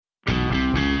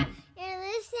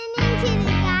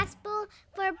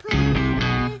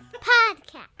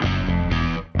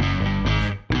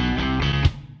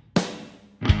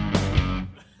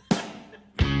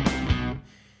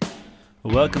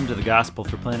welcome to the Gospel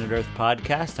for Planet Earth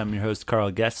podcast. I'm your host,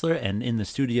 Carl Gessler, and in the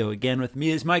studio again with me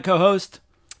is my co-host,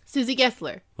 Susie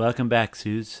Gessler. Welcome back,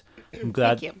 Suze. I'm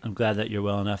glad Thank you. I'm glad that you're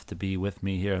well enough to be with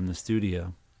me here in the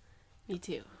studio. Me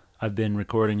too. I've been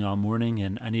recording all morning,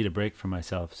 and I need a break for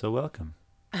myself, so welcome.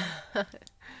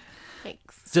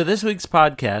 Thanks. So this week's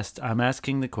podcast, I'm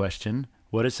asking the question,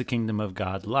 what is the kingdom of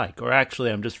God like? Or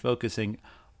actually, I'm just focusing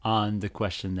on the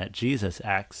question that Jesus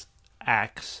asks.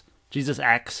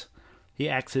 He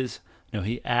asks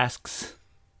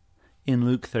in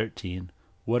Luke 13,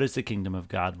 what is the kingdom of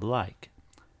God like?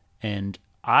 And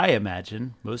I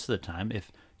imagine, most of the time,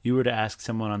 if you were to ask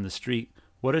someone on the street,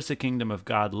 what is the kingdom of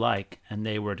God like? And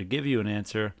they were to give you an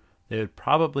answer, they would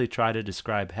probably try to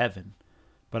describe heaven.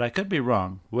 But I could be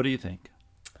wrong. What do you think?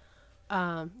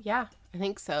 Yeah, I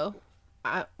think so.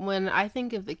 When I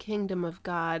think of the kingdom of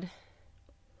God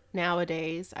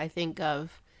nowadays, I think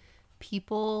of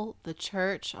people, the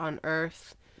church on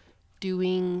earth,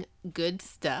 doing good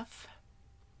stuff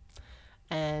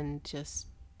and just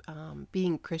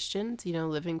being Christians,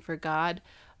 living for God,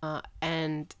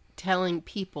 and telling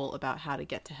people about how to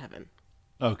get to heaven.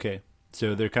 Okay,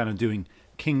 so they're kind of doing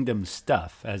kingdom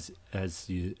stuff as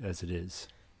it is.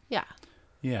 Yeah.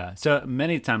 Yeah. So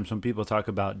many times when people talk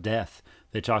about death,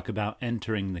 they talk about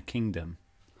entering the kingdom.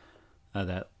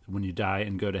 That when you die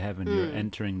and go to heaven, you're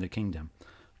entering the kingdom.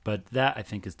 But that, I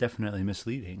think, is definitely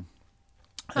misleading.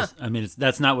 Huh.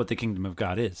 That's not what the kingdom of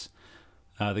God is.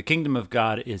 The kingdom of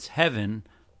God is heaven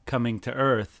coming to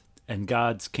earth and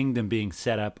God's kingdom being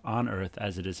set up on earth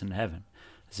as it is in heaven.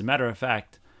 As a matter of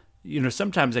fact,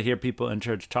 sometimes I hear people in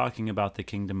church talking about the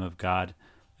kingdom of God,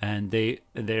 and they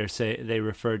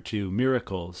refer to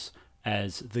miracles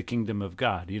as the kingdom of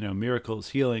God. Miracles,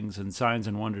 healings, and signs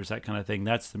and wonders, that kind of thing.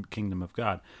 That's the kingdom of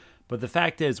God. But the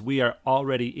fact is, we are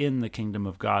already in the kingdom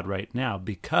of God right now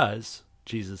because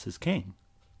Jesus is king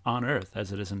on earth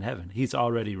as it is in heaven. He's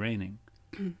already reigning.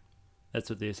 That's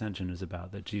what the ascension is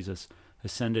about, that Jesus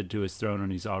ascended to his throne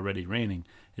and he's already reigning.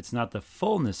 It's not the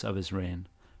fullness of his reign,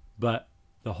 but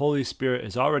the Holy Spirit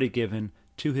is already given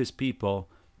to his people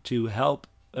to help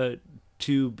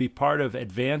to be part of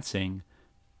advancing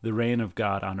the reign of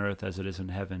God on earth as it is in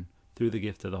heaven through the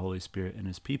gift of the Holy Spirit in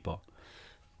his people.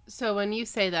 So when you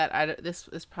say that, this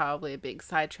is probably a big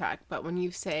sidetrack, but when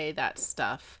you say that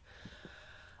stuff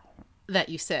that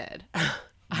you said,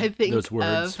 I think those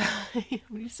words.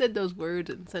 When you said those words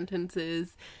and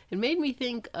sentences, it made me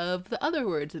think of the other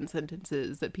words and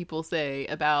sentences that people say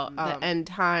about the end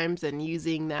times and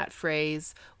using that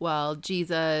phrase, well,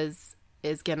 Jesus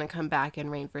is going to come back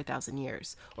and reign for 1,000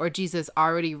 years, or Jesus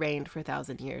already reigned for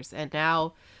 1,000 years, and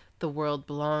now the world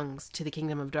belongs to the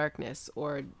kingdom of darkness,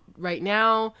 or right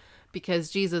now, because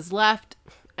Jesus left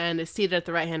and is seated at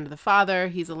the right hand of the Father,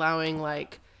 he's allowing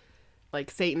like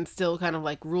Satan still kind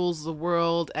of rules the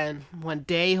world, and one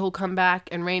day he'll come back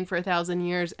and reign for 1,000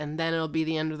 years, and then it'll be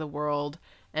the end of the world,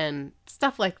 and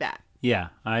stuff like that. Yeah,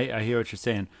 I hear what you're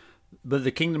saying, but the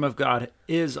kingdom of God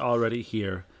is already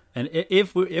here. And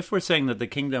if we're saying that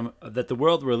the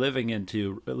world we're living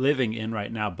in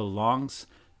right now belongs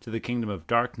to the kingdom of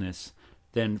darkness,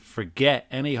 then forget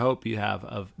any hope you have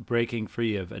of breaking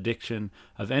free of addiction,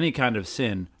 of any kind of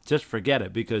sin. Just forget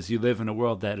it, because you live in a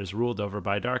world that is ruled over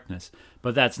by darkness.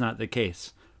 But that's not the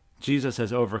case. Jesus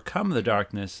has overcome the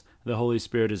darkness. The Holy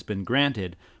Spirit has been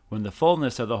granted. When the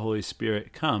fullness of the Holy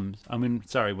Spirit comes, when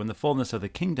the fullness of the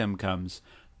kingdom comes,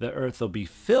 the earth will be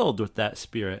filled with that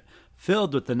Spirit,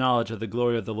 filled with the knowledge of the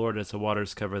glory of the Lord as the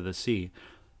waters cover the sea.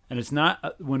 And it's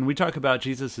not, when we talk about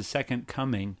Jesus' second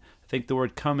coming, I think the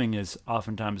word coming is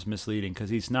oftentimes misleading, because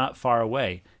he's not far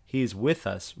away. He's with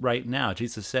us right now.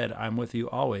 Jesus said, I'm with you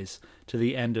always to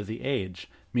the end of the age,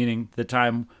 meaning the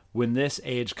time when this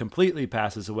age completely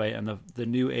passes away and the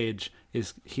new age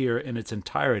is here in its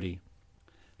entirety.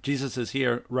 Jesus is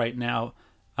here right now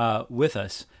with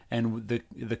us, and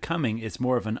the coming is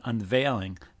more of an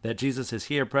unveiling, that Jesus is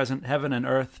here, present. Heaven and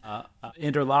earth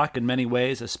interlock in many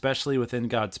ways, especially within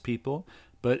God's people.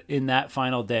 But in that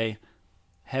final day,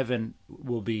 heaven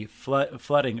will be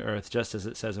flooding earth, just as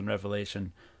it says in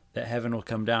Revelation, that heaven will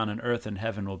come down and earth and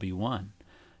heaven will be one.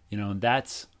 And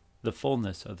that's the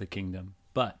fullness of the kingdom.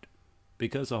 But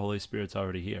because the Holy Spirit's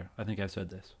already here, I think I've said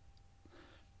this,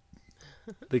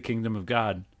 the kingdom of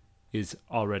God is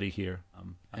already here,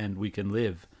 and we can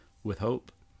live with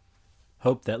hope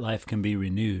that life can be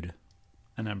renewed.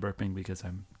 And I'm burping because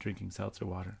I'm drinking seltzer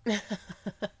water.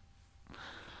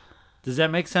 Does that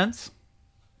make sense?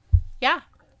 Yeah.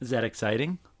 Is that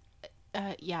exciting?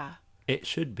 Yeah. It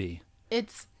should be.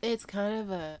 It's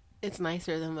kind of It's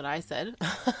nicer than what I said.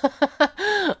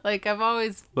 Like I've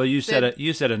always. Well, you said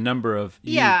a number of.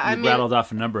 You rattled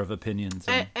off a number of opinions.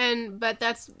 But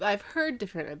I've heard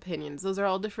different opinions. Those are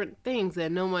all different things,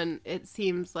 and no one. It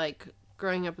seems like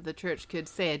growing up at the church could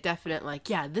say a definite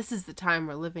this is the time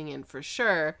we're living in for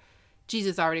sure.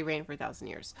 Jesus already reigned for 1,000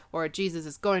 years, or Jesus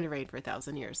is going to reign for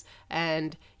 1,000 years,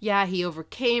 and he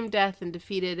overcame death and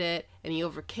defeated it, and he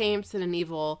overcame sin and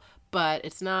evil, but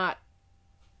it's not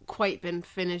quite been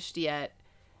finished yet,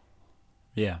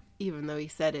 even though he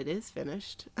said it is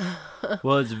finished.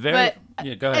 Well, it's very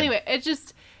go ahead. Anyway,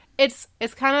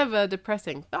 it's kind of a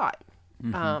depressing thought.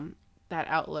 That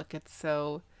outlook, it's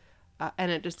so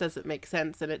and it just doesn't make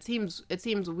sense, and it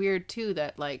seems weird too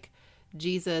that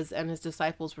Jesus and his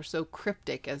disciples were so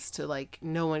cryptic as to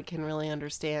no one can really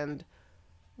understand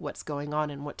what's going on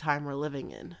and what time we're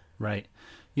living in. Right.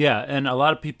 Yeah, and a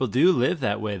lot of people do live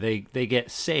that way. They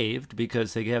get saved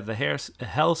because they have the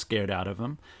hell scared out of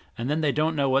them, and then they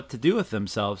don't know what to do with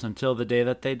themselves until the day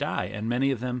that they die. And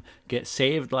many of them get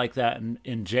saved like that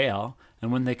in jail,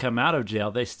 and when they come out of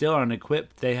jail, they still aren't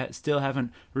equipped. They still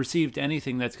haven't received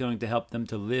anything that's going to help them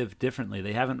to live differently.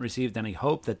 They haven't received any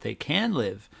hope that they can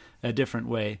live a different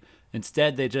way.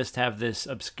 Instead, they just have this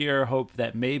obscure hope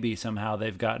that maybe somehow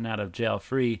they've gotten out of jail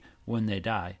free when they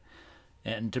die.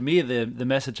 And to me, the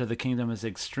message of the kingdom is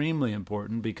extremely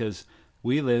important because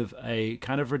we live a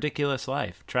kind of ridiculous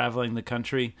life, traveling the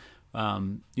country,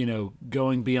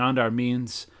 going beyond our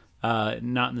means,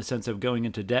 not in the sense of going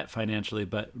into debt financially,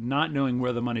 but not knowing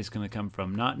where the money's going to come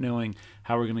from, not knowing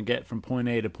how we're going to get from point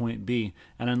A to point B.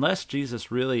 And unless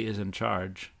Jesus really is in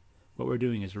charge, what we're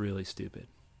doing is really stupid.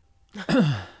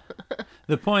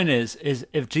 The point is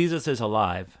if Jesus is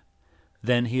alive,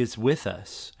 then he is with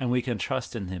us, and we can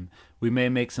trust in him. We may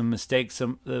make some mistakes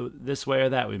this way or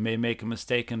that. We may make a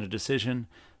mistake in a decision.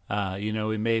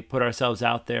 We may put ourselves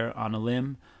out there on a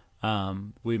limb.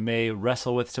 We may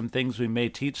wrestle with some things. We may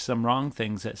teach some wrong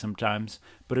things at some times.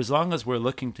 But as long as we're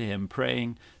looking to him,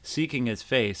 praying, seeking his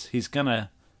face, he's going to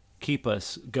keep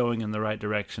us going in the right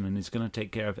direction, and he's going to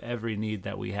take care of every need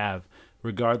that we have,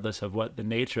 regardless of what the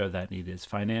nature of that need is,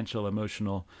 financial,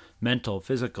 emotional, mental,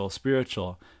 physical,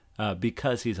 spiritual,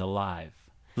 because he's alive.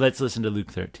 Let's listen to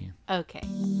Luke 13. Okay.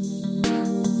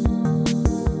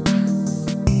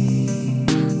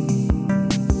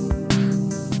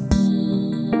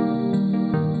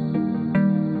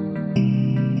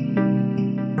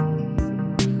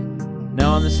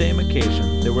 Now on the same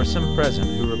occasion, there were some present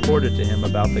who reported to him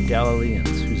about the Galileans,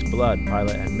 whose blood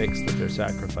Pilate had mixed with their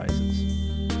sacrifices.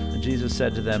 And Jesus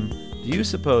said to them, "Do you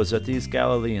suppose that these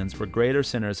Galileans were greater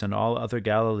sinners than all other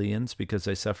Galileans because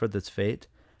they suffered this fate?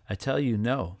 I tell you,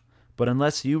 no. But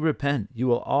unless you repent, you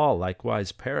will all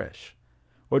likewise perish.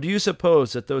 Or do you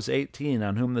suppose that those 18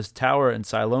 on whom this tower in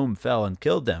Siloam fell and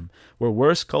killed them were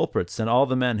worse culprits than all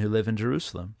the men who live in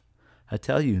Jerusalem? I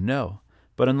tell you, no.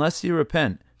 But unless you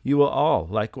repent, you will all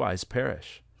likewise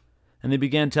perish." And he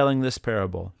began telling this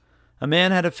parable. A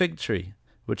man had a fig tree,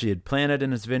 which he had planted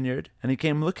in his vineyard, and he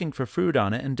came looking for fruit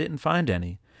on it and didn't find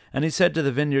any. And he said to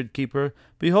the vineyard keeper,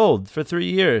 "Behold, for 3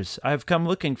 years I have come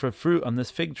looking for fruit on this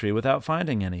fig tree without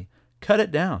finding any. Cut it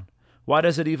down. Why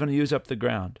does it even use up the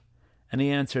ground?" And he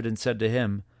answered and said to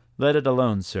him, "Let it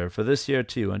alone, sir, for this year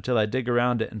too, until I dig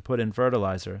around it and put in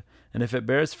fertilizer. And if it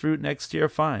bears fruit next year,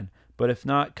 fine, but if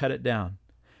not, cut it down."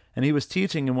 And he was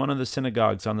teaching in one of the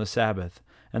synagogues on the Sabbath.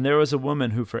 And there was a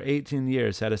woman who for 18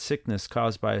 years had a sickness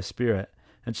caused by a spirit,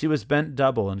 and she was bent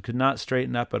double and could not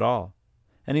straighten up at all.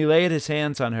 And he laid his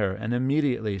hands on her, and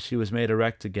immediately she was made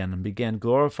erect again and began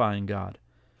glorifying God.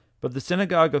 But the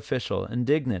synagogue official,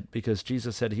 indignant because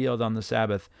Jesus had healed on the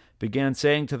Sabbath, began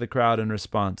saying to the crowd in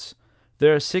response,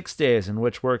 "There are 6 days in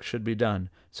which work should be done,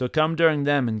 so come during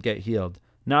them and get healed,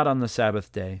 not on the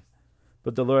Sabbath day."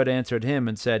 But the Lord answered him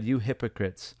and said, "You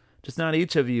hypocrites! Does not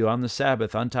each of you on the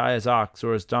Sabbath untie his ox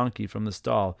or his donkey from the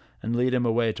stall and lead him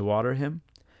away to water him?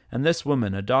 And this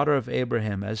woman, a daughter of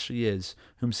Abraham as she is,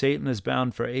 whom Satan has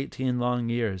bound for 18 long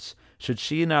years, should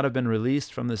she not have been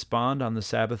released from this bond on the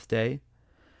Sabbath day?"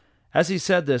 As he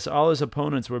said this, all his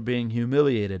opponents were being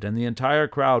humiliated, and the entire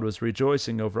crowd was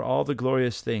rejoicing over all the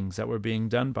glorious things that were being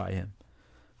done by him.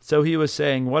 So he was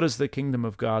saying, "What is the kingdom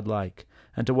of God like?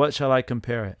 And to what shall I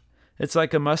compare it? It's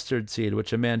like a mustard seed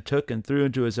which a man took and threw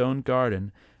into his own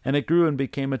garden, and it grew and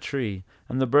became a tree,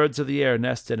 and the birds of the air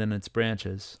nested in its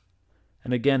branches."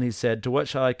 And again he said, "To what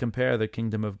shall I compare the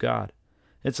kingdom of God?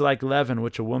 It's like leaven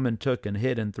which a woman took and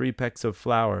hid in 3 pecks of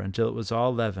flour until it was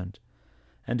all leavened."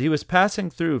 And he was passing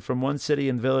through from one city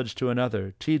and village to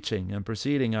another, teaching and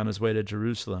proceeding on his way to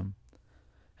Jerusalem.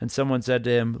 And someone said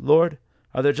to him, "Lord,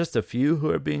 are there just a few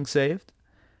who are being saved?"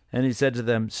 And he said to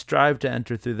them, Strive to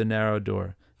enter through the narrow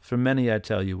door. For many, I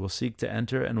tell you, will seek to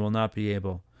enter and will not be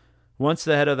able. Once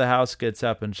the head of the house gets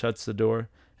up and shuts the door,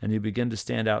 and you begin to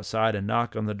stand outside and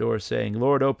knock on the door, saying,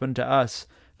 Lord, open to us,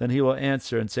 then he will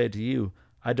answer and say to you,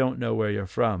 I don't know where you're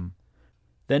from.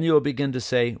 Then you will begin to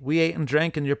say, We ate and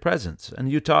drank in your presence,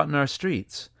 and you taught in our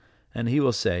streets. And he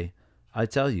will say, I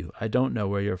tell you, I don't know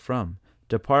where you're from.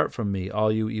 Depart from me,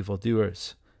 all you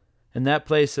evildoers. In that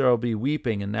place there will be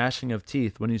weeping and gnashing of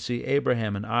teeth when you see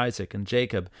Abraham and Isaac and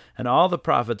Jacob and all the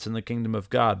prophets in the kingdom of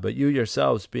God, but you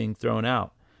yourselves being thrown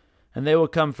out. And they will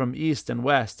come from east and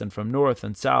west and from north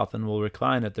and south, and will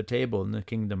recline at the table in the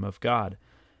kingdom of God.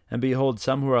 And behold,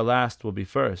 some who are last will be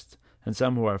first, and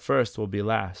some who are first will be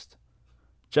last.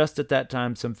 Just at that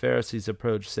time some Pharisees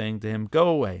approached, saying to him, Go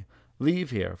away,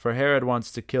 leave here, for Herod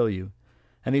wants to kill you.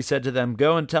 And he said to them,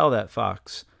 Go and tell that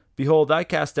fox, Behold, I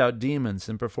cast out demons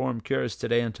and perform cures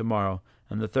today and tomorrow,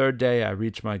 and the third day I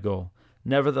reach my goal.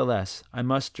 Nevertheless, I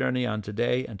must journey on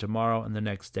today and tomorrow and the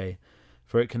next day.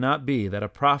 For it cannot be that a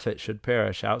prophet should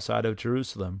perish outside of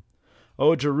Jerusalem.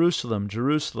 O Jerusalem,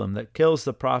 Jerusalem, that kills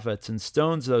the prophets and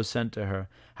stones those sent to her,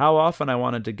 how often I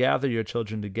wanted to gather your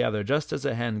children together, just as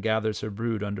a hen gathers her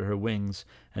brood under her wings,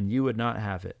 and you would not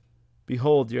have it.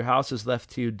 Behold, your house is left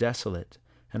to you desolate.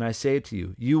 And I say to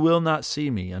you, you will not see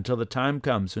me until the time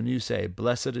comes when you say,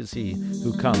 Blessed is he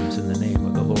who comes in the name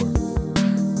of the Lord.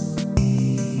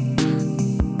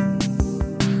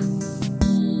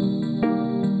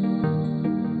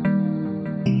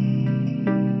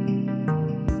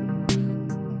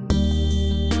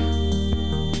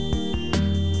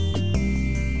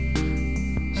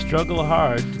 Struggle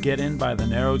hard to get in by the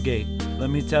narrow gate. Let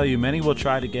me tell you, many will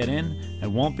try to get in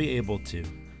and won't be able to.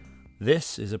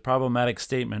 This is a problematic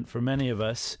statement for many of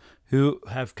us who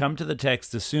have come to the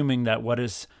text assuming that what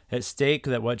is at stake,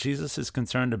 that what Jesus is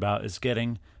concerned about is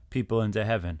getting people into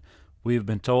heaven. We've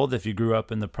been told, if you grew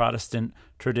up in the Protestant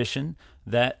tradition,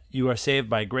 that you are saved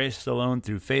by grace alone,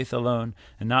 through faith alone,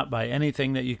 and not by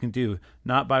anything that you can do,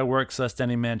 not by works lest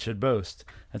any man should boast.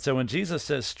 And so when Jesus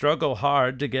says, struggle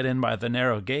hard to get in by the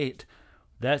narrow gate,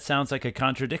 that sounds like a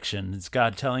contradiction. Is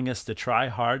God telling us to try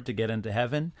hard to get into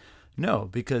heaven? No,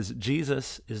 because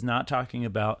Jesus is not talking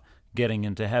about getting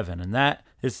into heaven, and that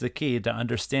is the key to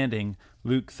understanding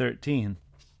Luke 13.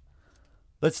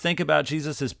 Let's think about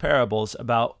Jesus' parables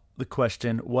about the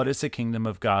question, what is the kingdom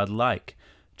of God like?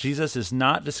 Jesus is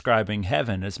not describing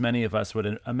heaven as many of us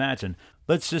would imagine.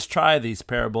 Let's just try these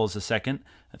parables a second,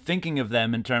 thinking of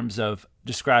them in terms of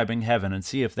describing heaven and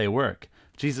see if they work.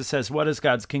 Jesus says, what is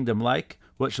God's kingdom like?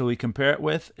 What shall we compare it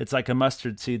with? It's like a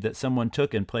mustard seed that someone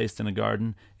took and placed in a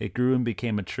garden. It grew and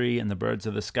became a tree, and the birds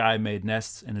of the sky made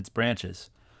nests in its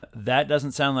branches. That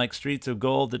doesn't sound like streets of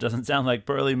gold. It doesn't sound like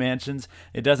pearly mansions.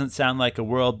 It doesn't sound like a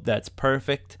world that's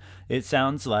perfect. It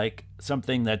sounds like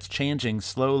something that's changing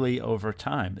slowly over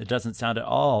time. It doesn't sound at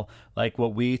all like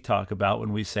what we talk about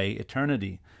when we say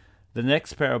eternity. The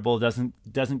next parable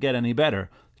doesn't get any better.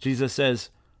 Jesus says,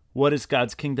 what is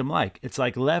God's kingdom like? It's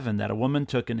like leaven that a woman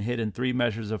took and hid in 3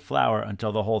 measures of flour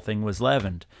until the whole thing was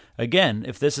leavened. Again,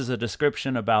 if this is a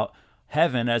description about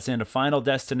heaven, as in a final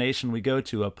destination we go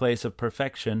to, a place of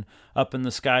perfection up in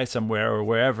the sky somewhere or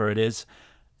wherever it is,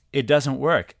 it doesn't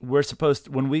work. We're supposed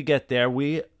to, when we get there,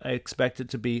 we expect it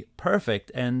to be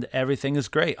perfect and everything is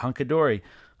great, hunky-dory,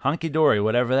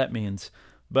 whatever that means.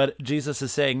 But Jesus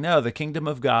is saying, no, the kingdom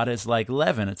of God is like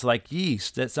leaven. It's like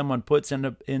yeast that someone puts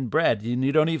in bread.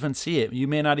 You don't even see it. You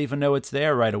may not even know it's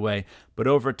there right away. But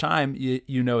over time,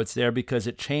 you know it's there because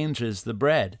it changes the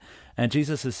bread. And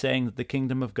Jesus is saying that the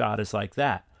kingdom of God is like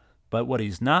that. But what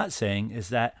he's not saying is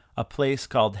that a place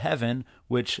called heaven,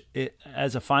 which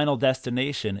as a final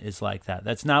destination is like that.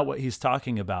 That's not what he's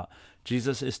talking about.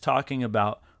 Jesus is talking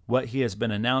about what he has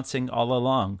been announcing all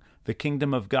along. The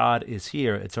kingdom of God is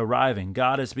here. It's arriving.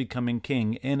 God is becoming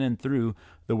king in and through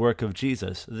the work of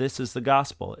Jesus. This is the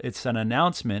gospel. It's an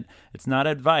announcement. It's not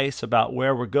advice about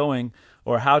where we're going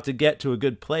or how to get to a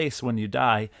good place when you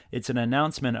die. It's an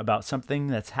announcement about something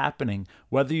that's happening.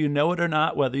 Whether you know it or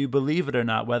not, whether you believe it or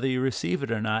not, whether you receive it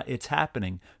or not, it's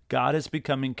happening. God is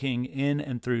becoming king in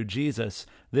and through Jesus.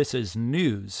 This is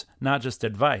news, not just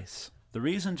advice. The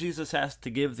reason Jesus has to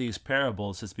give these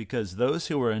parables is because those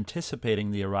who were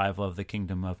anticipating the arrival of the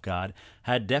kingdom of God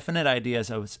had definite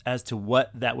ideas as to what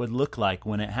that would look like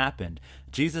when it happened.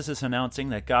 Jesus is announcing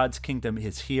that God's kingdom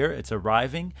is here, it's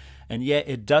arriving, and yet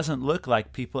it doesn't look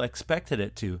like people expected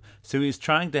it to. So he's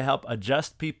trying to help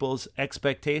adjust people's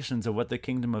expectations of what the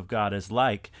kingdom of God is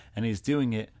like, and he's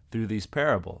doing it through these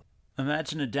parables.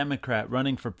 Imagine a Democrat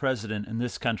running for president in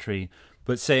this country,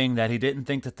 but saying that he didn't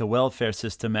think that the welfare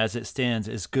system as it stands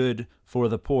is good for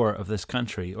the poor of this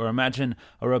country. Or imagine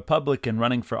a Republican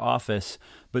running for office,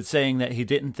 but saying that he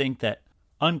didn't think that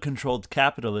uncontrolled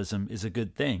capitalism is a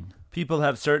good thing. People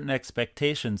have certain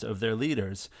expectations of their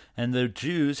leaders, and the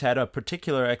Jews had a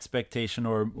particular expectation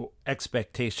or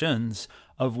expectations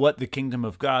of what the kingdom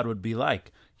of God would be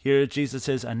like. Here Jesus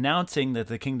is announcing that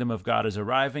the kingdom of God is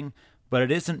arriving, but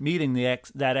it isn't meeting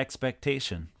that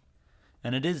expectation.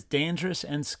 And it is dangerous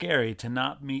and scary to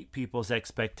not meet people's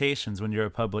expectations when you're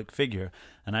a public figure.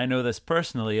 And I know this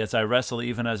personally as I wrestle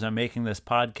even as I'm making this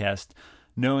podcast,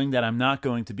 knowing that I'm not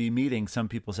going to be meeting some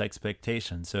people's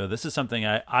expectations. So this is something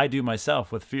I do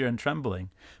myself with fear and trembling.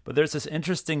 But there's this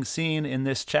interesting scene in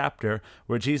this chapter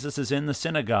where Jesus is in the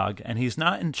synagogue, and he's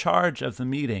not in charge of the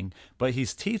meeting, but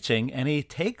he's teaching, and he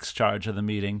takes charge of the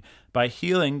meeting by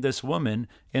healing this woman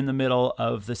in the middle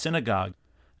of the synagogue.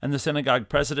 And the synagogue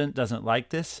president doesn't like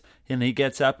this, and he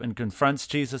gets up and confronts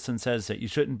Jesus and says that you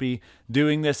shouldn't be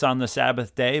doing this on the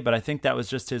Sabbath day, but I think that was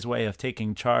just his way of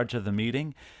taking charge of the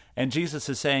meeting. And Jesus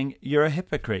is saying, you're a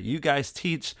hypocrite. You guys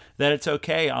teach that it's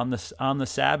okay on the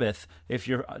Sabbath if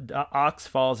your ox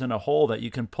falls in a hole that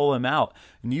you can pull him out.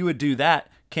 And you would do that.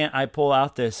 Can't I pull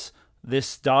out this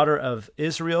daughter of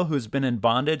Israel who's been in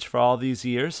bondage for all these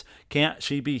years? Can't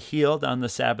she be healed on the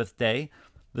Sabbath day?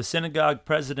 The synagogue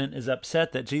president is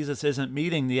upset that Jesus isn't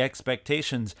meeting the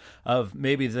expectations of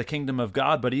maybe the kingdom of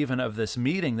God, but even of this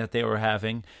meeting that they were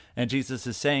having. And Jesus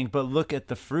is saying, but look at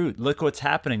the fruit. Look what's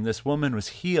happening. This woman was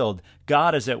healed.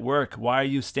 God is at work. Why are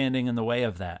you standing in the way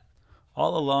of that?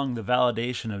 All along, the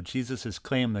validation of Jesus'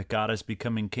 claim that God is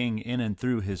becoming king in and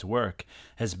through his work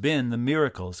has been the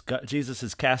miracles. Jesus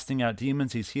is casting out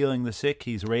demons. He's healing the sick.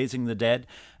 He's raising the dead.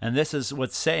 And this is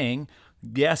what's saying,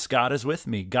 yes, God is with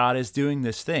me. God is doing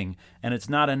this thing. And it's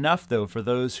not enough, though, for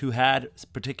those who had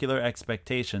particular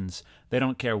expectations. They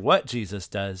don't care what Jesus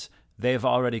does. They've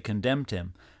already condemned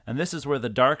him. And this is where the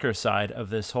darker side of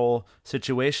this whole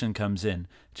situation comes in.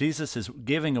 Jesus is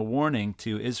giving a warning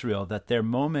to Israel that their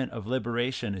moment of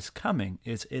liberation is coming.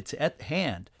 It's at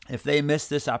hand. If they miss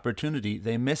this opportunity,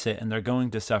 they miss it, and they're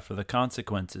going to suffer the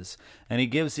consequences. And he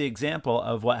gives the example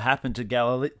of what happened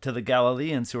to the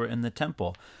Galileans who were in the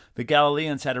temple. The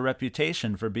Galileans had a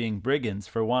reputation for being brigands,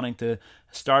 for wanting to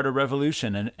start a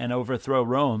revolution and overthrow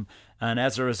Rome. And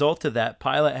as a result of that,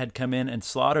 Pilate had come in and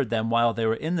slaughtered them while they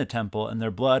were in the temple, and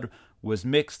their blood was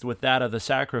mixed with that of the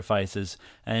sacrifices.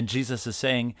 And Jesus is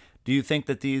saying, do you think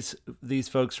that these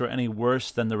folks were any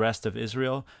worse than the rest of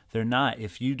Israel? They're not.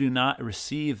 If you do not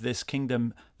receive this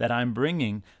kingdom that I'm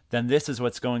bringing, then this is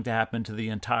what's going to happen to the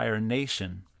entire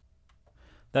nation.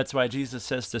 That's why Jesus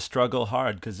says to struggle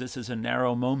hard, because this is a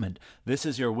narrow moment. This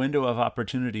is your window of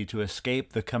opportunity to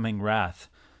escape the coming wrath.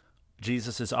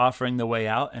 Jesus is offering the way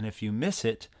out, and if you miss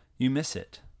it, you miss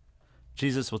it.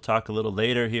 Jesus will talk a little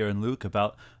later here in Luke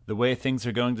about the way things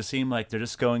are going to seem like they're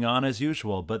just going on as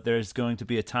usual, but there's going to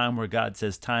be a time where God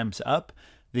says, time's up.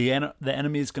 The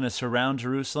enemy is going to surround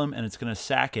Jerusalem, and it's going to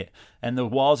sack it. And the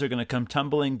walls are going to come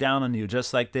tumbling down on you,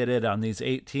 just like they did on these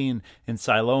 18 in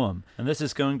Siloam. And this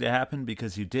is going to happen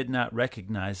because you did not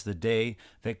recognize the day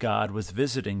that God was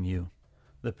visiting you.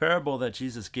 The parable that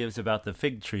Jesus gives about the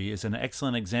fig tree is an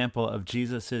excellent example of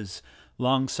Jesus'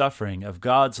 long-suffering, of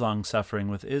God's long-suffering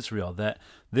with Israel. That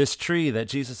this tree that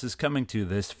Jesus is coming to,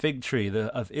 this fig tree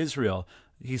of Israel,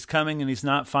 he's coming and he's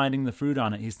not finding the fruit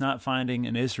on it. He's not finding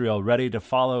an Israel ready to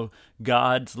follow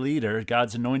God's leader,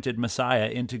 God's anointed Messiah,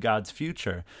 into God's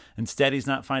future. Instead, he's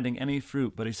not finding any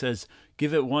fruit, but he says,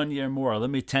 give it 1 year more.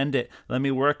 Let me tend it. Let me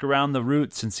work around the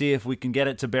roots and see if we can get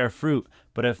it to bear fruit.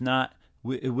 But if not,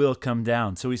 it will come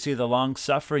down. So we see the long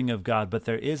suffering of God, but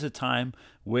there is a time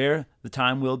where the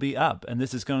time will be up. And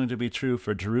this is going to be true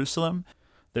for Jerusalem.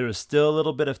 There is still a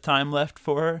little bit of time left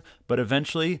for her, but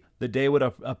eventually the day would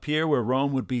appear where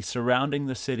Rome would be surrounding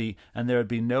the city and there would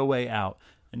be no way out.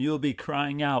 And you will be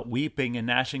crying out, weeping and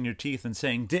gnashing your teeth and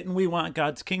saying, didn't we want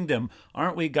God's kingdom?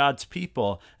 Aren't we God's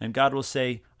people? And God will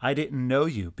say, I didn't know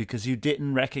you because you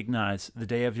didn't recognize the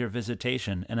day of your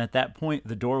visitation. And at that point,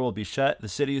 the door will be shut, the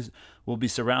cities will be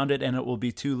surrounded, and it will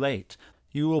be too late.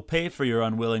 You will pay for your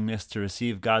unwillingness to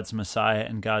receive God's Messiah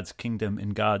and God's kingdom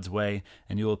in God's way,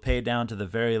 and you will pay down to the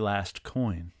very last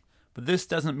coin. But this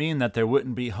doesn't mean that there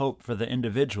wouldn't be hope for the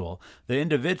individual. The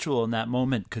individual in that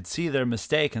moment could see their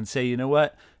mistake and say, you know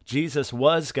what? Jesus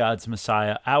was God's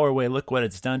Messiah. Our way, look what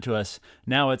it's done to us.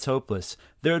 Now it's hopeless.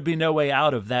 There would be no way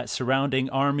out of that surrounding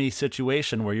army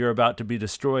situation where you're about to be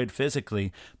destroyed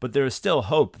physically, but there is still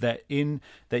hope that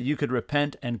you could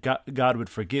repent and God would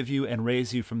forgive you and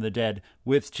raise you from the dead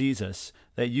with Jesus,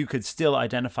 that you could still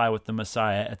identify with the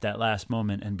Messiah at that last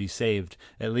moment and be saved,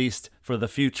 at least for the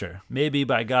future. Maybe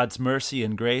by God's mercy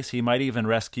and grace, he might even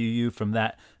rescue you from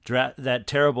that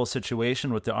terrible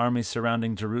situation with the armies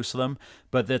surrounding Jerusalem,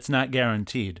 but that's not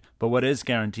guaranteed. But what is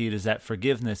guaranteed is that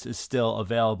forgiveness is still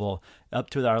available up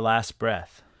to our last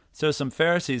breath. So some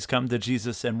Pharisees come to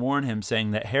Jesus and warn him,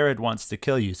 saying that Herod wants to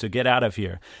kill you, so get out of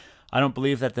here. I don't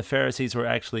believe that the Pharisees were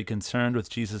actually concerned with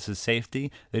Jesus' safety.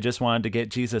 They just wanted to get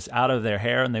Jesus out of their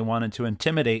hair, and they wanted to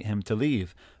intimidate him to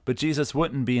leave. But Jesus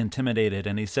wouldn't be intimidated,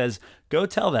 and he says, "Go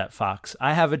tell that fox,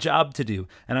 I have a job to do,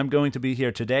 and I'm going to be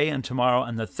here today and tomorrow,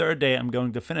 and the third day I'm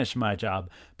going to finish my job,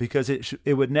 because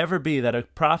it would never be that a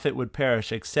prophet would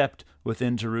perish except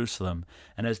within Jerusalem."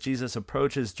 And as Jesus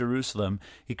approaches Jerusalem,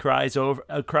 he cries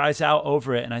out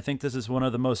over it, and I think this is one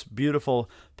of the most beautiful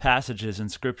passages in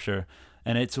Scripture.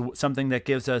 And it's something that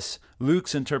gives us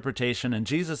Luke's interpretation and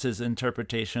Jesus'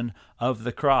 interpretation of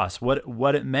the cross,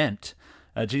 what it meant.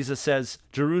 Jesus says,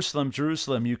 "Jerusalem,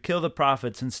 Jerusalem, you kill the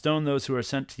prophets and stone those who are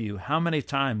sent to you. How many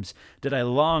times did I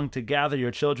long to gather your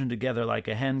children together like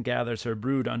a hen gathers her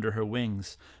brood under her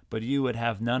wings, but you would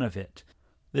have none of it."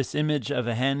 This image of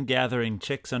a hen gathering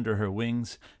chicks under her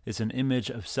wings is an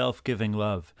image of self-giving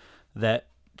love. That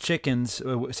chickens,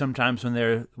 sometimes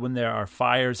when there are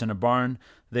fires in a barn,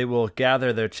 they will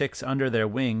gather their chicks under their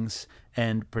wings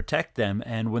and protect them.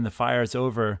 And when the fire is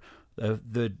over,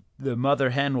 the mother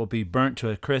hen will be burnt to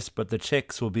a crisp, but the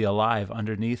chicks will be alive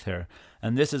underneath her.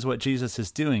 And this is what Jesus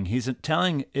is doing. He's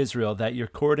telling Israel that you're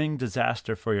courting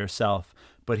disaster for yourself,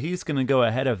 but he's going to go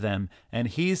ahead of them, and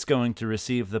he's going to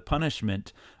receive the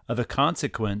punishment of the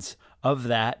consequence of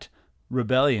that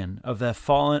rebellion, of the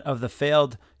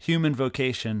failed human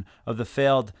vocation, of the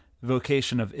failed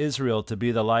vocation of Israel to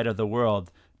be the light of the world.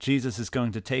 Jesus is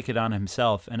going to take it on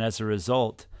himself, and as a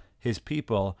result, his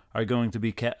people are going to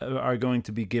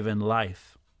be given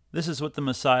life. This is what the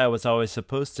Messiah was always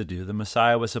supposed to do. The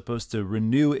Messiah was supposed to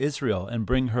renew Israel and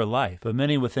bring her life. But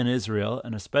many within Israel,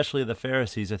 and especially the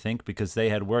Pharisees, I think, because they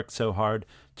had worked so hard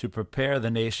to prepare the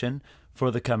nation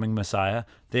for the coming Messiah,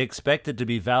 they expected to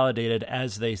be validated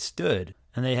as they stood,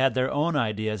 and they had their own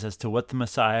ideas as to what the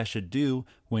Messiah should do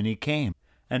when he came.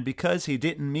 And because he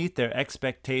didn't meet their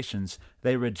expectations,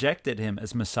 they rejected him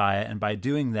as Messiah, and by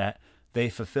doing that, they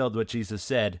fulfilled what Jesus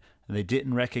said, and they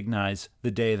didn't recognize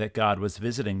the day that God was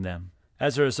visiting them.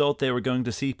 As a result, they were going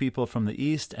to see people from the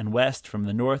east and west, from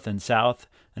the north and south,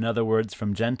 in other words,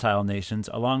 from Gentile nations,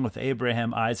 along with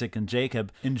Abraham, Isaac, and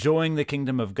Jacob, enjoying the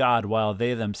kingdom of God while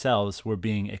they themselves were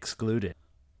being excluded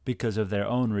because of their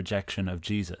own rejection of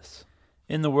Jesus.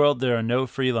 In the world, there are no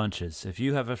free lunches. If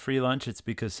you have a free lunch, it's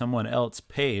because someone else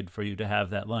paid for you to have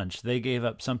that lunch. They gave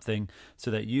up something so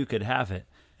that you could have it.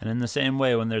 And in the same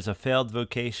way, when there's a failed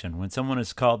vocation, when someone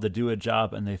is called to do a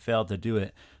job and they fail to do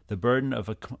it, the burden of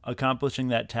accomplishing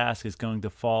that task is going to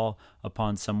fall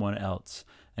upon someone else.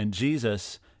 And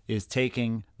Jesus is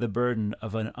taking the burden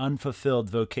of an unfulfilled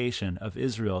vocation of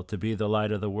Israel to be the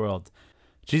light of the world.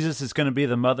 Jesus is going to be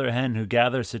the mother hen who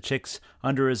gathers the chicks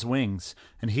under his wings,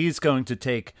 and he's going to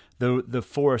take the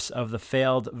force of the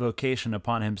failed vocation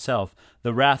upon himself,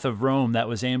 the wrath of Rome that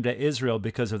was aimed at Israel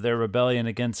because of their rebellion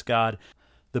against God,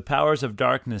 the powers of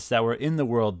darkness that were in the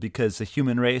world because the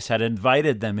human race had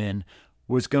invited them in,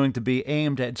 was going to be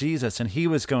aimed at Jesus, and he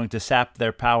was going to sap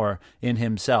their power in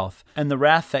himself. And the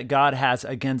wrath that God has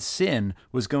against sin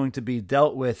was going to be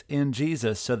dealt with in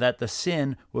Jesus so that the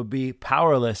sin would be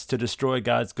powerless to destroy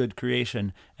God's good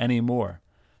creation anymore.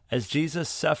 As Jesus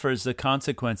suffers the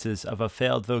consequences of a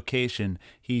failed vocation,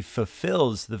 he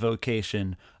fulfills the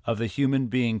vocation of the human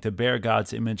being to bear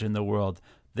God's image in the world.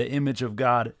 The image of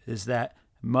God is that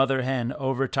mother hen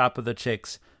over top of the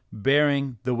chicks,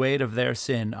 bearing the weight of their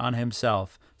sin on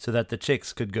himself so that the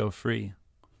chicks could go free.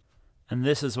 And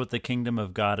this is what the kingdom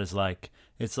of God is like.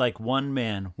 It's like one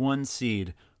man, one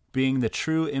seed, being the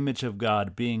true image of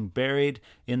God, being buried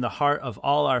in the heart of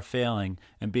all our failing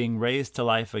and being raised to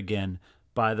life again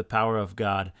by the power of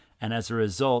God. And as a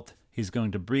result, he's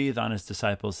going to breathe on his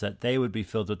disciples that they would be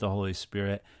filled with the Holy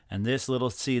Spirit. And this little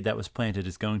seed that was planted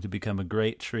is going to become a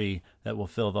great tree that will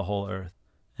fill the whole earth.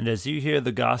 And as you hear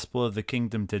the gospel of the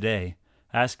kingdom today,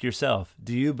 ask yourself,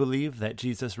 do you believe that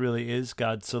Jesus really is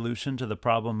God's solution to the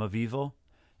problem of evil?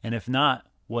 And if not,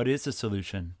 what is the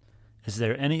solution? Is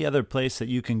there any other place that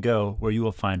you can go where you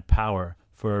will find power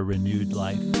for a renewed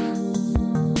life?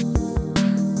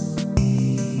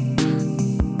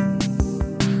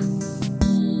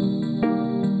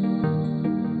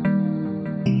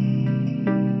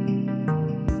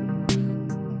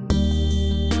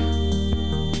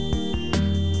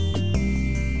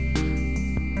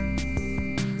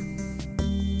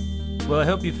 Well, I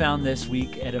hope you found this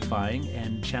week edifying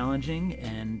and challenging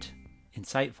and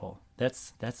insightful.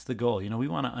 That's the goal. We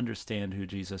want to understand who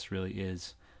Jesus really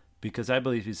is, because I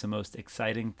believe he's the most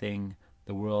exciting thing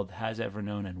the world has ever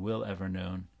known and will ever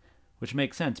know, which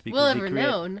makes sense because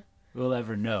will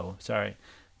ever know. Sorry,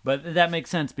 but that makes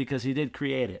sense because he did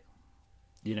create it.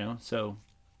 So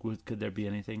could there be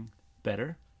anything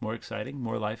better, more exciting,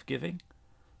 more life-giving?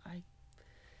 I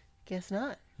guess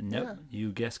not. Nope, yeah.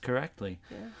 You guessed correctly.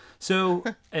 Yeah. So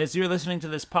as you're listening to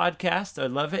this podcast,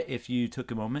 I'd love it if you took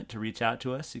a moment to reach out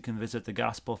to us. You can visit the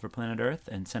Gospel for Planet Earth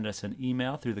and send us an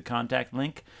email through the contact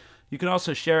link. You can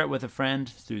also share it with a friend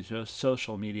through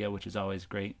social media, which is always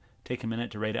great. Take a minute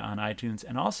to rate it on iTunes.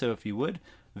 And also, if you would,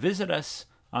 visit us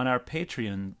on our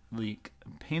Patreon link,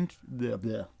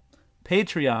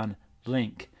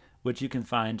 which you can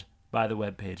find by the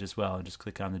webpage as well, and just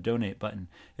click on the donate button.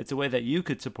 It's a way that you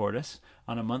could support us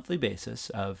on a monthly basis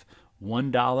of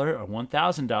 $1 or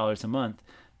 $1,000 a month,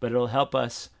 but it'll help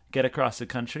us get across the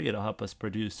country. It'll help us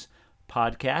produce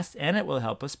podcasts, and it will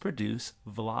help us produce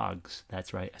vlogs.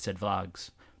 That's right, I said vlogs,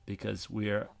 because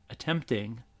we're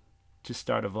attempting to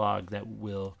start a vlog that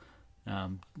will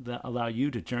allow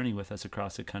you to journey with us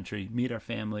across the country, meet our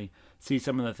family, see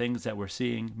some of the things that we're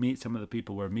seeing, meet some of the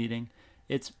people we're meeting.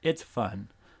 It's fun.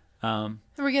 And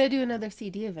we're going to do another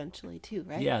CD eventually too,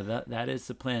 right? Yeah, that is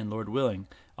the plan, Lord willing.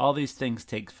 All these things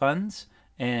take funds,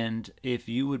 and if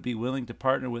you would be willing to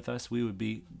partner with us, we would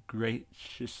be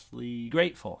graciously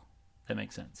grateful. That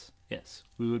makes sense. Yes,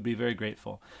 we would be very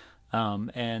grateful.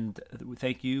 And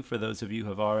thank you for those of you who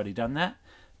have already done that,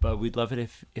 but we'd love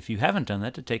it if you haven't done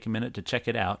that to take a minute to check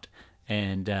it out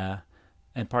and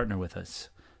partner with us.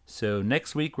 So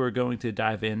next week we're going to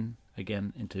dive in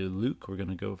again into Luke. We're going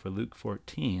to go for Luke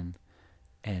 14,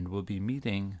 and we'll be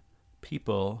meeting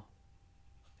people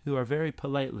who are very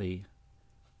politely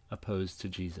opposed to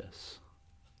Jesus,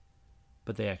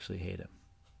 but they actually hate him.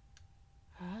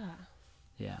 Ah.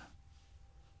 Yeah.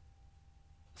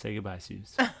 Say goodbye,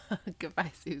 Suze.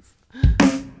 Goodbye, Suze.